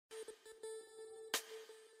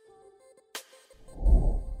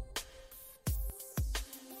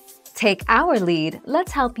Take our lead,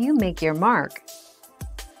 let's help you make your mark.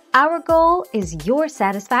 Our goal is your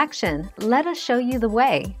satisfaction. Let us show you the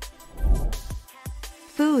way.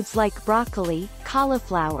 Foods like broccoli,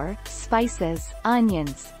 cauliflower, spices,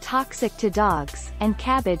 onions, toxic to dogs, and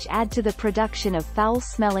cabbage add to the production of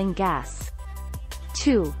foul-smelling gas.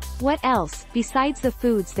 2. What else, besides the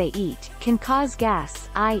foods they eat, can cause gas,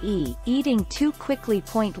 i.e., eating too quickly?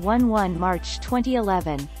 11 March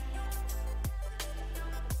 2011.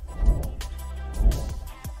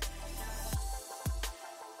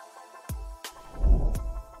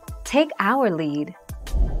 Take our lead.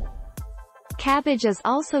 Cabbage is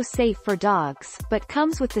also safe for dogs, but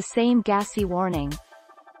comes with the same gassy warning.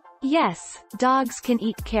 Yes, dogs can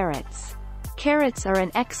eat carrots. Carrots are an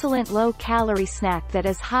excellent low-calorie snack that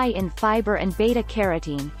is high in fiber and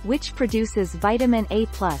beta-carotene, which produces vitamin A+.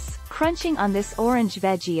 Crunching on this orange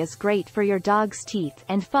veggie is great for your dog's teeth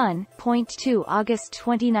and fun. 2 August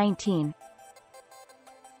 2019.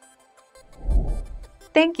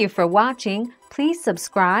 Thank you for watching. Please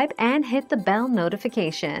subscribe and hit the bell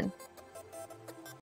notification.